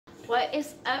What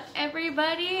is up,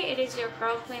 everybody? It is your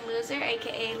girl Queen Loser,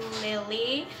 aka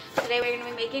Lily. Today we're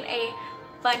gonna be making a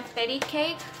funfetti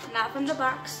cake, not from the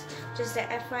box, just a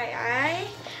FYI.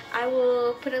 I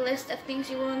will put a list of things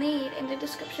you will need in the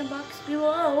description box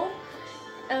below.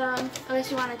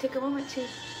 Unless you want to take a moment to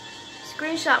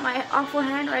screenshot my awful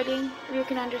handwriting, so you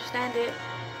can understand it.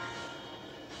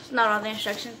 It's not all the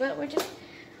instructions, but we're just.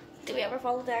 Do we ever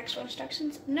follow the actual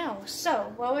instructions? No.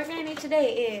 So what we're gonna need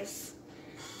today is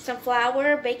some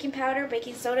flour, baking powder,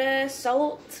 baking soda,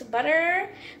 salt, butter,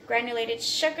 granulated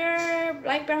sugar,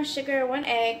 light brown sugar, 1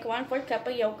 egg, 1/4 cup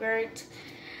of yogurt,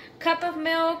 cup of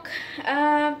milk,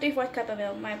 3/4 cup of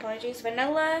milk, my apologies,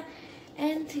 vanilla,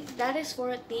 and that is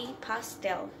for the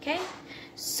pastel, okay?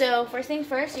 So first thing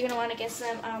first, you're gonna wanna get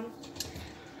some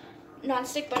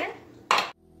non-stick butter.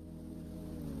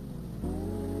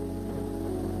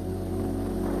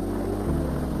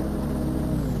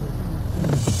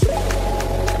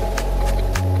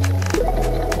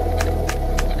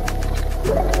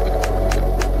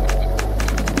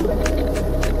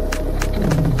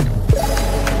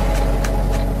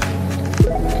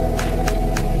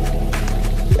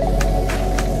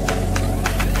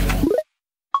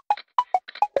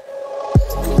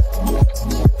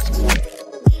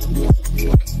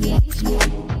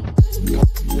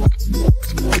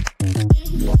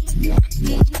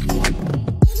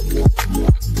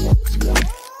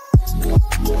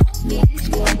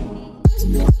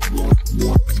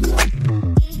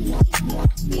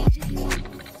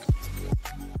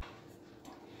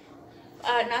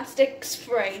 Non-stick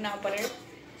spray, not butter.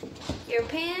 Your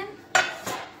pan,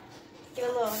 give it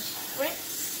a little spritz.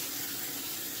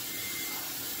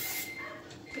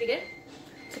 Pretty good.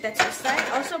 Put that to the side.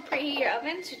 Also preheat your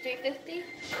oven to 350.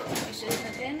 Make sure there's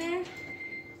nothing in there.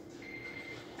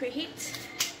 Preheat.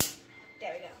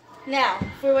 There we go. Now,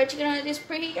 for what you're gonna do is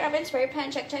preheat your oven, spray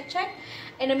pan, check, check, check.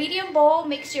 In a medium bowl,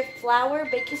 mix your flour,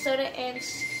 baking soda, and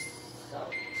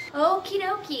salt. Okie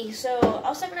dokie. So,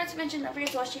 also I forgot to mention, don't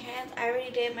forget to wash your hands. I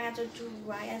already did. My hands are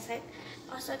dry as heck.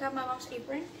 Also, I got my mom's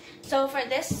apron. So, for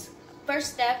this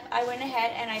first step, I went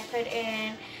ahead and I put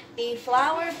in the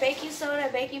flour, baking soda,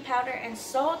 baking powder, and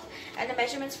salt. And the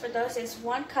measurements for those is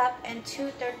 1 cup and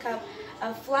 2/3 cup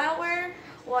of flour,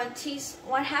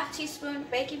 1/2 teaspoon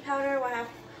baking powder,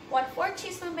 1/4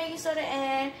 teaspoon baking soda,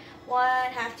 and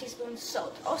 1/2 teaspoon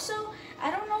salt. Also, I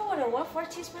don't know what a 1/4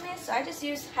 teaspoon is, so I just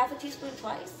used 1/2 teaspoon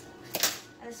twice.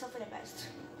 And it's hopefully the best.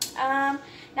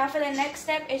 Now for the next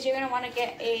step is you're gonna want to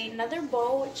get another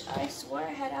bowl, which I swore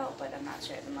I had out, but I'm not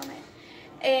sure at the moment.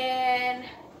 And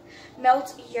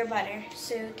melt your butter.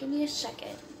 So give me a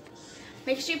second.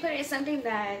 Make sure you put it in something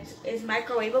that is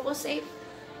microwavable safe,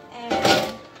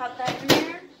 and pop that in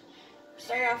there.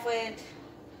 Start off with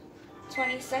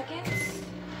 20 seconds.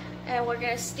 And we're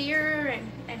gonna stir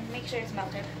and make sure it's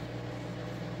melted.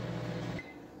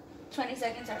 20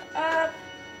 seconds are up.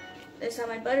 This is how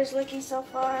my butter's looking so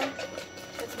far.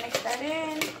 Let's mix that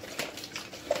in.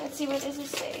 Let's see what does it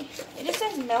say. It just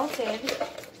says melted.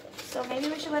 So maybe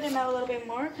we should let it melt a little bit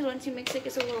more, because once you mix it, it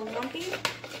gets a little lumpy.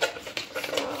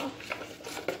 So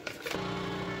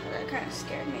that kind of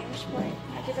scared me. We should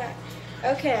I did that.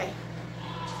 Okay.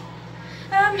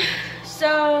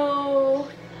 So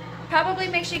probably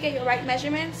make sure you get your right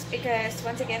measurements, because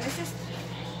once again, this is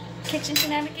kitchen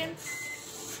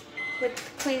shenanigans with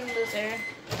Queen Loser.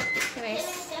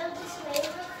 Anyways,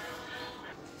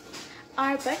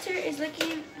 our butter is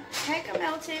looking hecka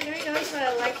melted. There we go. That's what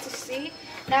I like to see.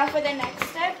 Now for the next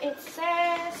step, it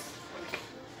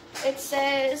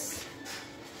says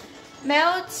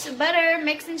melt butter,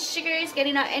 mix in sugars,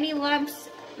 getting out any lumps.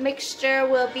 Mixture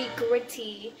will be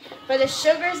gritty. For the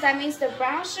sugars, that means the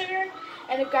brown sugar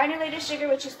and the granulated sugar,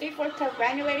 which is 3/4 cup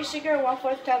granulated sugar,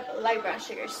 1/4 cup light brown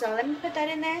sugar. So let me put that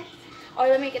in there, or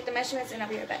let me get the measurements and I'll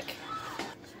be right back.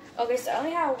 Okay, so I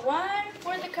only have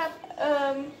 1/4 cup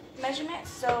measurement,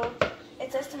 so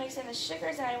it says to mix in the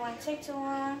sugars, and I don't want to take too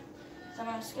long, so I'm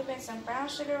going to scoop in some brown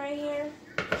sugar right here.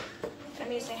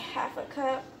 I'm using 1/2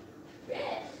 cup.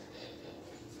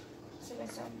 Scoop in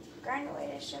some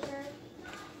granulated sugar,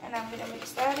 and I'm going to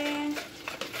mix that in.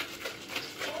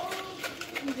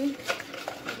 I'm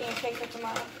getting cake for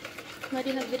tomorrow. I'm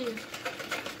doing a video.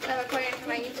 I'm recording for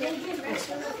my YouTube.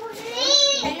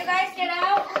 Can you guys get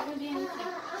out?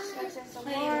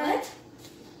 Wait, what?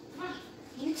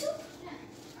 YouTube?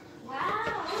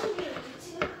 Wow,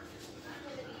 YouTube.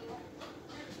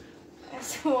 And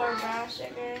some more brown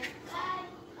sugar.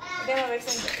 I'm gonna mix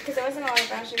some, because there wasn't a lot of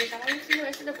brown sugar, so I'm gonna mix the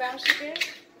rest of the brown sugar.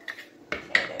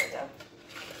 Okay, there we go.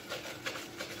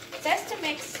 It says to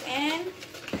mix in.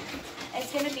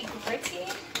 It's gonna be gritty.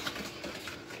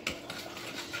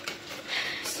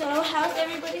 So, how's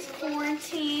everybody's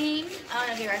quarantine? I don't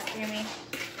know if you guys can hear me.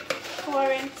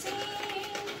 Quarantine.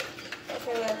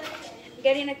 Okay, look. I'm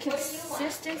getting a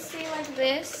consistency like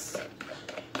this.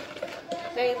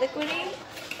 Very liquidy.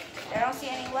 I don't see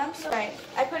any lumps. Right.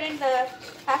 I put in the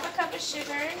half a cup of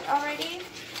sugar already.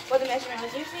 What the measurement I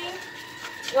was using.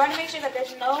 You want to make sure that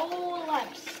there's no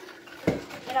lumps.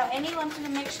 Without any lumps in the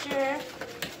mixture.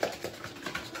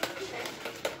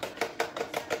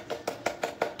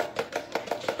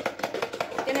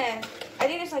 I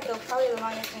think it's like probably the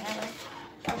longest thing ever.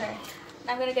 Okay.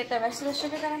 Now I'm gonna get the rest of the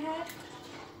sugar that I had.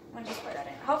 I'm gonna just pour that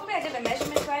in. Hopefully I did the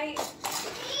measurements right.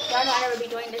 Y'all know I never be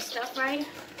doing this stuff right.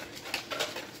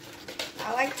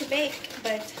 I like to bake,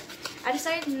 but I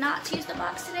decided not to use the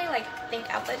box today, like think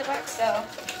outside the box, so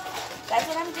that's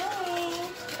what I'm doing.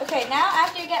 Okay, now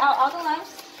after you get out all the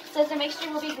lumps, it says the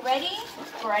mixture will be gritty,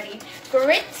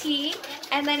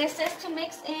 and then it says to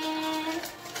mix in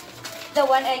the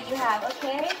 1 egg you have,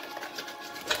 okay?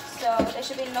 So there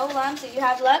should be no lumps. If you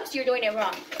have lumps, you're doing it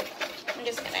wrong. I'm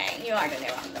just kidding. You are doing it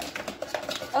wrong though.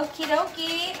 Okie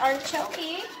dokie,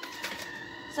 artichoke.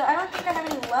 So I don't think I have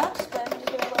any lumps, but I'm just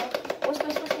doing a little whisk.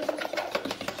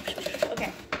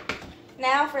 Okay.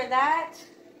 Now for that,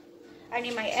 I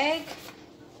need my egg.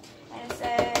 And it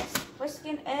says whisk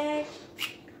in egg,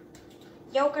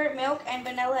 yogurt, milk, and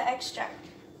vanilla extract.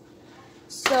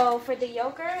 So for the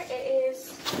yogurt, it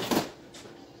is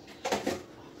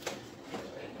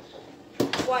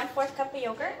 1/4 cup of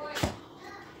yogurt.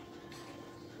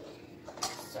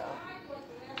 So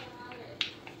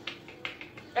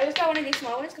I just got one of these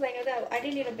small ones because I know that I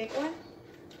didn't need a big one.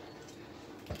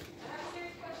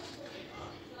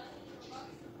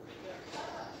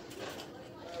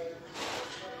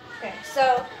 Okay,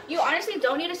 so you honestly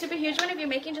don't need a super huge one if you're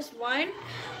making just one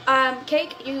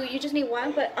cake. You just need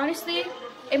one, but honestly,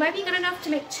 it might be good enough to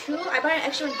make 2. I bought an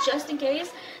extra one just in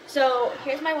case. So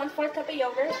here's my 1/4 cup of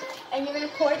yogurt, and you're gonna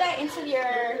pour that into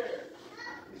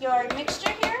your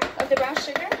mixture here of the brown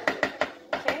sugar.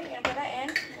 Okay, you're gonna put that in.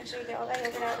 Make sure you get all that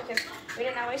yogurt out because we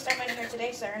did not waste our money here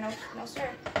today, sir. No, sir.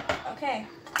 Okay.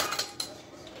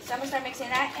 So I'm gonna start mixing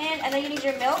that in, and then you need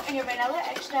your milk and your vanilla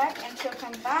extract until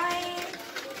combined.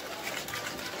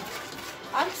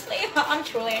 Honestly, I'm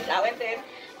truly talented.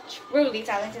 Truly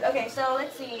talented. Okay, so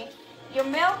let's see. Your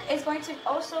milk is going to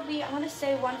also be, I want to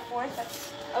say 1/4.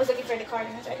 I was looking for the card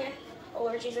in a second. Oh,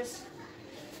 Lord Jesus.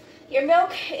 Your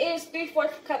milk is 3/4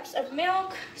 cups of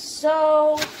milk.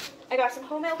 So I got some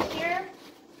whole milk here.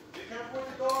 So I'm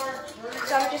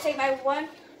going to just take my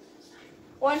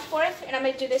 1/4, and I'm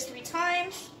going to do this 3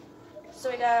 times. So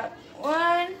we got 1.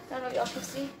 I don't know if y'all can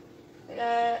see. We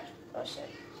got, oh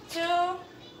shit, 2.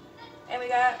 And we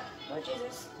got, oh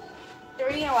Jesus,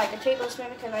 3, and like a tablespoon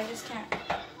because I just can't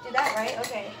do that right.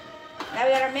 Okay. Now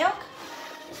we got our milk.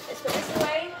 Let's put this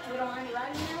away. We don't want any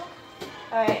raggedy milk.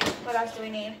 Alright, what else do we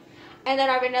need? And then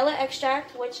our vanilla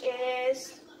extract, which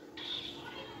is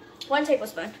 1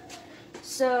 tablespoon.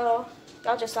 So,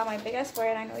 y'all just saw my big ass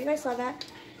square, and I know you guys saw that.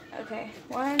 Okay,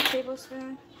 1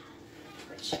 tablespoon.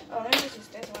 Which, oh, let me just use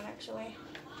this one actually.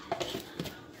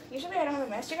 Usually I don't have a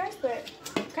master, guys, but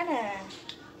I'm kind of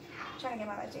trying to get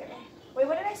my life together. Wait,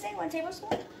 what did I say? 1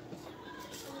 tablespoon?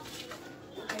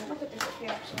 Okay, I'm gonna put this up here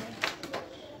actually.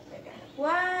 Okay.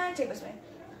 1 tablespoon.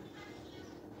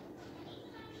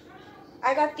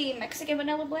 I got the Mexican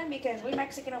vanilla blend because we're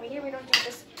Mexican over here. We don't do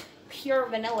just pure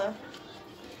vanilla.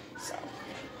 So,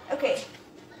 okay.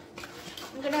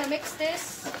 I'm gonna mix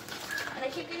this. And I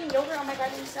keep getting yogurt on my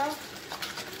goddamn self.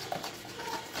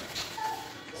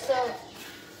 So,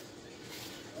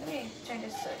 let me turn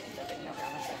this so I can get yogurt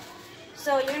on myself.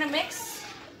 So you're gonna mix.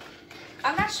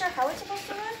 I'm not sure how it's supposed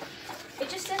to run. It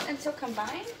just says until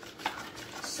combined.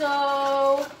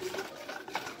 So,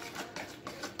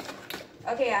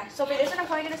 okay, yeah. So for this one, I'm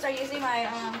probably gonna start using my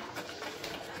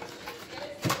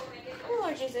oh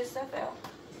Lord Jesus, that fell.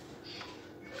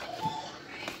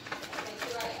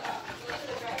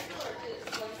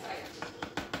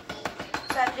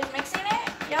 So I'm just mixing it,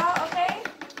 y'all. Okay.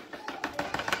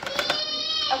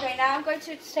 Okay, now I'm going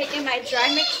to take in my dry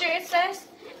mixture, it says,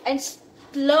 and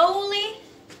slow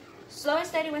and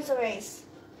steady wins the race.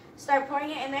 Start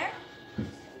pouring it in there.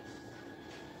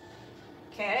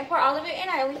 Okay, I didn't pour all of it in,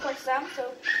 I only poured some,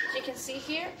 so as you can see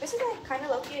here, this is like kind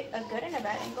of low-key a good and a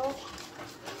bad angle.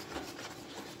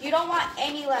 You don't want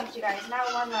any lumps, you guys,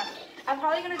 not 1 lump. I'm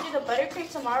probably going to do the buttercream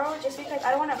tomorrow just because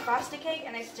I don't want to frost the cake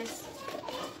and it's just,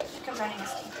 it comes out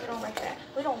nasty. We don't like that.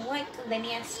 We don't like the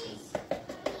nasty.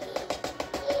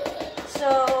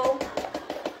 So,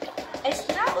 it's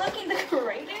not looking the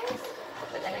greatest,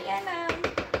 but then again,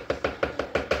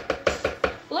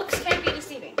 looks can be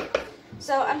deceiving. So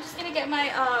So I'm just gonna get my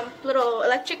little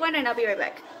electric one and I'll be right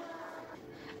back.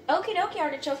 Okie dokie,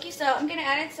 artichoke. So I'm gonna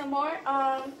add in some more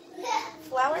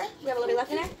flour. We have a little bit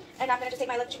left in there. And I'm gonna just take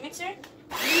my electric mixer.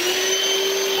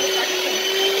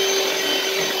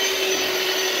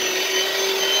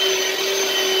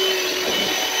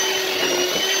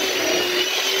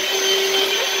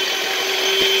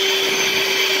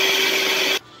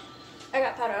 I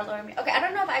got powder all over me. Okay, I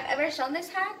don't know if I've ever shown this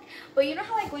hack, but you know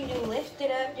how like when you lift it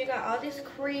up, you got all this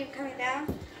cream coming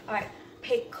down? Alright,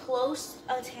 pay close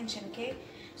attention, okay?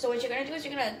 So what you're gonna do is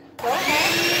you're gonna go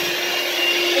ahead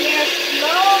and you're gonna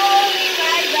slowly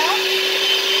rise up.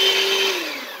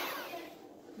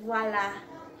 Voila.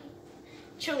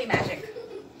 Truly magic.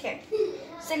 Okay.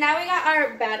 So now we got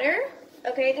our batter.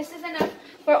 Okay, this is enough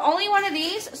for only one of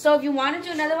these. So if you want to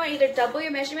do another one, either double your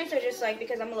measurements or just like,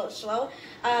 because I'm a little slow,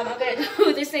 I'm gonna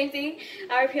do the same thing.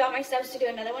 I repeat all my steps to do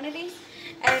another one of these.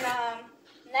 And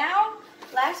now,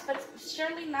 last but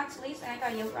surely not least, and I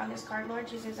got yogurt on this cardboard.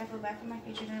 Jesus, I feel bad for my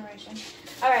future generation.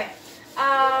 Alright.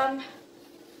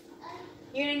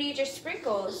 You're gonna need your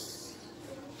sprinkles.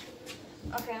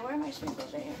 Okay, where are my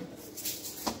sprinkles? Right here.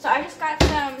 So I just got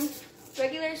some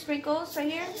regular sprinkles right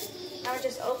here. I would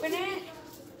just open it.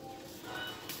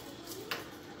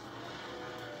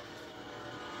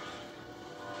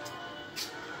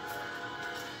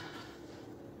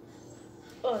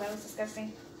 Oh, that was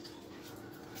disgusting.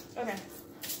 Okay.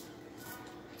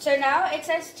 So now it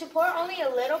says to pour only a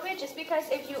little bit, just because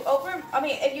if you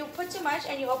if you put too much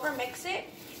and you over mix it,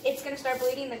 it's gonna start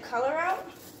bleeding the color out.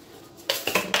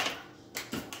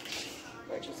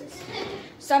 Lord Jesus.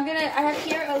 So I have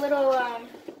here a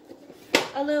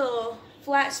little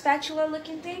flat spatula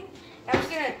looking thing. I'm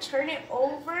just gonna turn it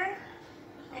over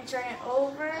and turn it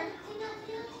over.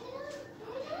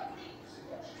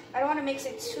 I don't want to mix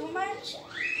it too much.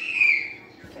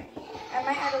 Okay. I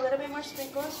might add a little bit more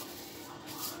sprinkles.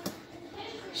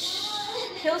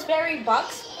 Pillsbury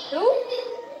Bucks. Who?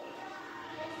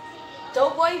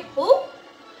 Doughboy who?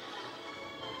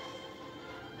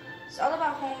 It's all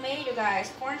about homemade, you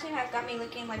guys. Quarantine has got me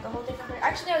looking like a whole different person.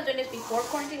 Actually, I was doing this before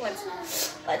quarantine.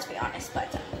 Let's be honest,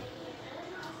 but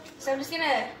so I'm just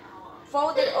gonna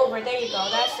fold it over. There you go.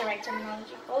 That's the right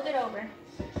terminology. Fold it over.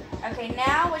 Okay,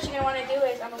 now what you're gonna want to do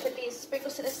is I'm gonna put these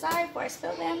sprinkles to the side before I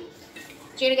spill them.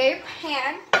 So you're gonna get your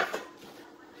pan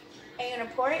and you're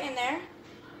gonna pour it in there.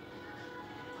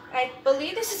 I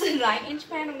believe this is a 9-inch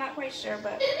pan. I'm not quite sure,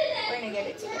 but we're gonna get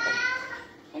it together.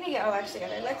 We're gonna get all ours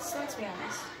together. Let's be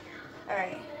honest. All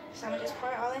right, so I'm gonna just pour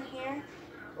it all in here.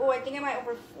 Oh, I think it might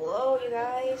overflow, you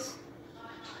guys.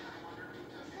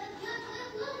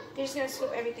 You're just gonna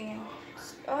scoop everything in.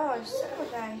 Oh, son of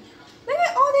a guy. Look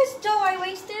at all this dough I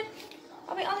wasted.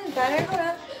 I'll be all this batter. Hold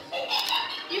up.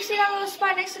 You see that little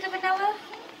spot next to the vanilla?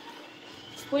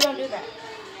 We don't do that.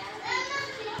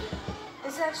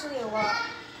 This is actually a lot.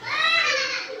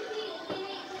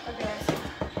 Okay, let's see.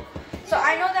 So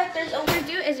I know that there's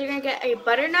overdue is you're gonna get a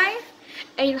butter knife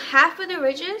and half of the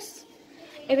ridges.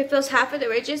 If it fills half of the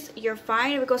ridges, you're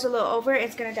fine. If it goes a little over,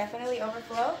 it's gonna definitely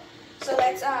overflow. So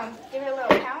let's give it a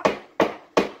little count.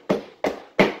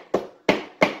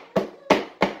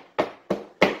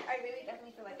 I really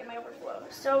definitely feel like it might overflow.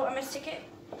 So I'm gonna stick it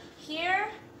here.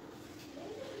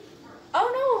 Oh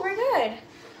no, we're good.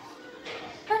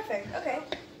 Perfect. Okay.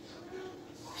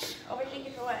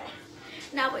 Overthinking for what?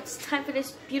 Now it's time for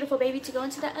this beautiful baby to go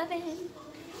into the oven.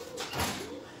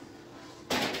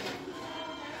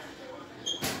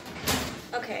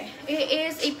 Okay, it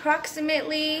is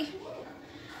approximately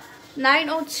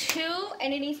 9:02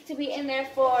 and it needs to be in there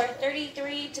for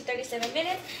 33 to 37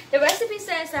 minutes. The recipe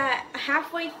says that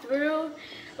halfway through,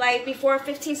 like before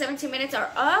 15-17 minutes are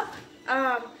up,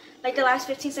 like the last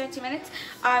 15-17 minutes,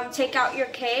 take out your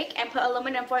cake and put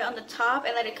aluminum foil on the top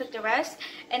and let it cook the rest,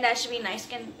 and that should be nice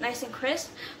and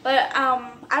crisp. But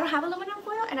I don't have aluminum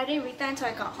foil and I didn't read that until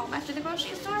I got home after the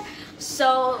grocery store,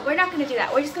 so we're not going to do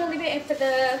that. We're just going to leave it in for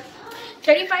the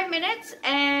 35 minutes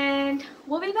and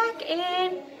we'll be back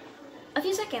in a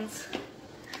few seconds.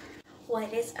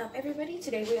 What is up, everybody?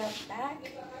 Today we are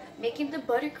back making the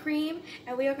buttercream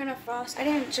and we are going to frost. I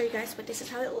didn't show you guys, but this is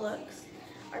how it looks.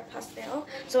 Our pastel.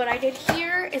 So what I did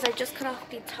here is I just cut off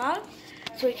the top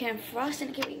so we can frost and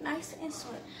it can be nice and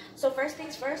sweet. So first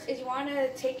things first is you want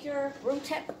to take your room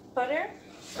temp butter,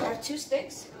 or 2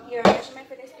 sticks. Your measurement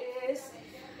for this is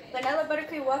vanilla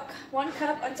buttercream 1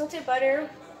 cup, unsalted butter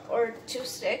or 2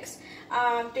 sticks,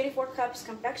 3 to 4 cups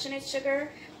confectioner's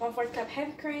sugar, 1/4 cup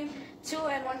heavy cream, 2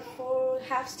 and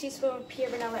 1/2 teaspoon pure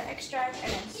vanilla extract,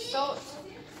 and then salt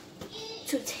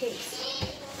to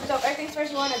taste. So first things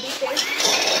first, you want to beat this.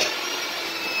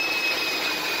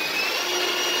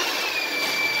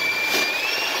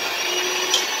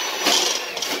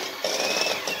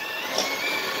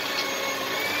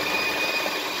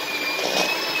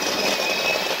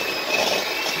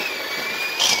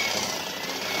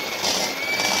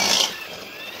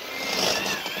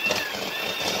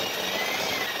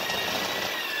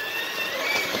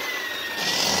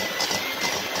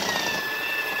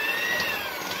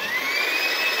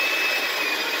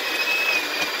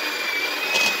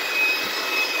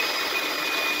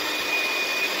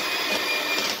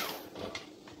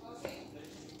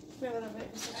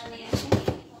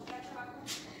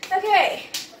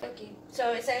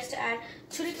 it says to add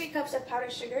 2 to 3 cups of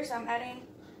powdered sugar. So I'm adding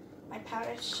my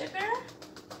powdered sugar,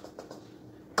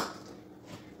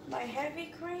 my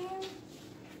heavy cream.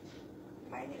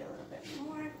 Might need a little bit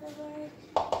more, I feel like.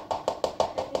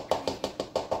 Heavy cream.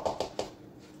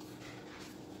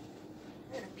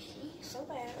 I'm gonna pee so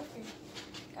bad. Okay.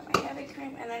 Got my heavy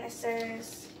cream, and then it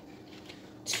says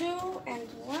 2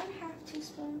 1/2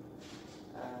 teaspoon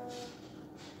of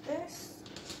this.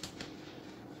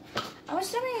 I was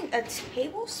doing a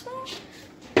tablespoon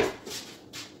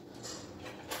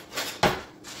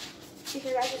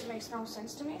because that just makes no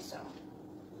sense to me. So,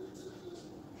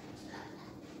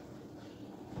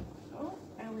 oh,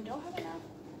 and we don't have enough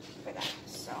for that.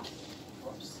 So,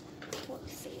 whoops,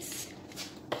 whoopsies.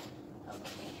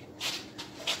 Okay,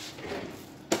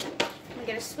 I'm gonna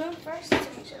get a spoon first to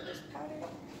make sure this powder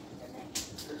doesn't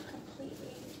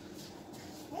completely.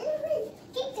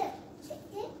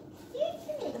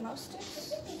 The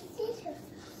mostest.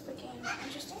 Looking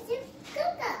interesting.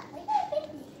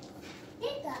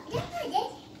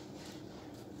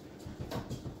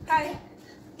 Hi.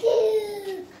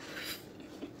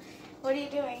 What are you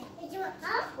doing?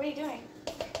 What are you doing?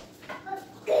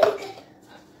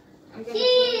 I'm gonna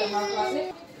clean the hot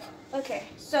closet. Okay,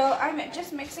 so I'm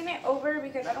just mixing it over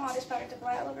because I don't want this powder to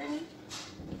fly all over me.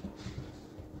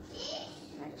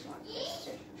 I just want this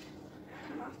to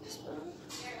come off the spoon.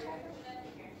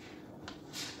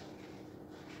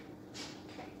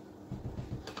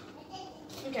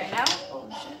 Okay, now, oh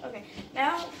shit, okay,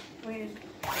 now we're going to do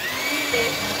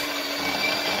this.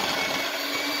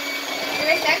 If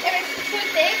it's too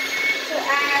thick, to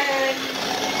add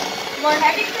more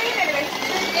heavy cream, and if it's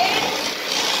too thin,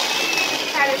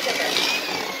 add a sugar.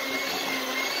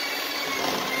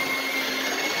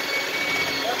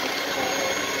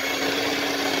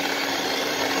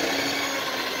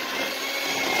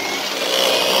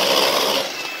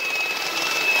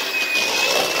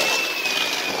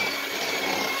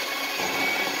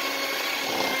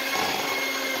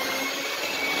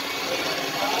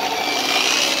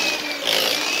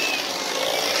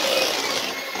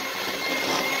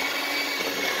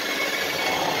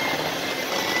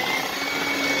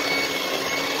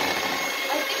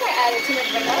 Too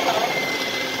much vanilla.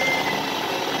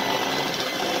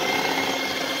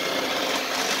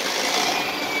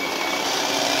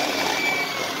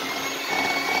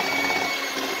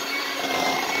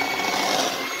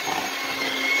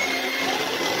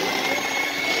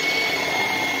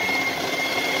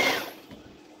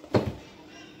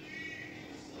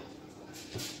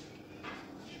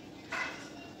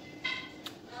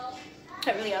 I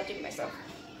really outdid myself.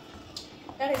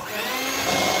 That is good.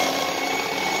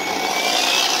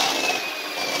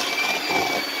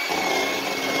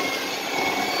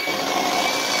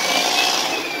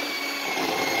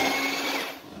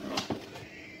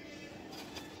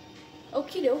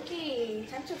 Okie dokie,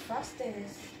 time to frost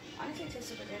this. Honestly, it tastes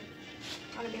super good.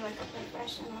 I want to be like a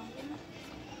professional, you know?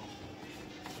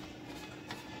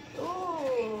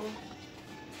 Ooh.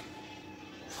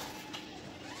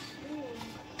 Ooh.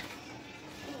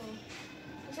 Ooh.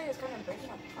 Looks like it's kind of breaking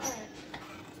apart.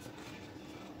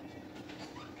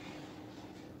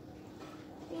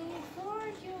 Before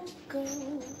you go.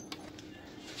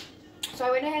 So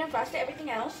I went ahead and frosted everything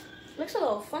else. Looks a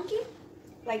little funky.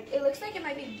 Like, it looks like it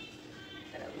might be.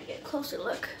 Let me get a closer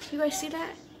look. You guys see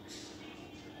that?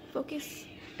 Focus.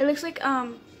 It looks like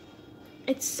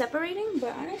it's separating,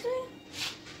 but honestly,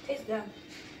 it's done.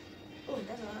 Oh,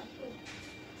 that's a lot.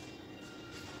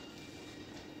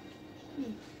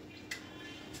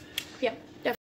 Yep.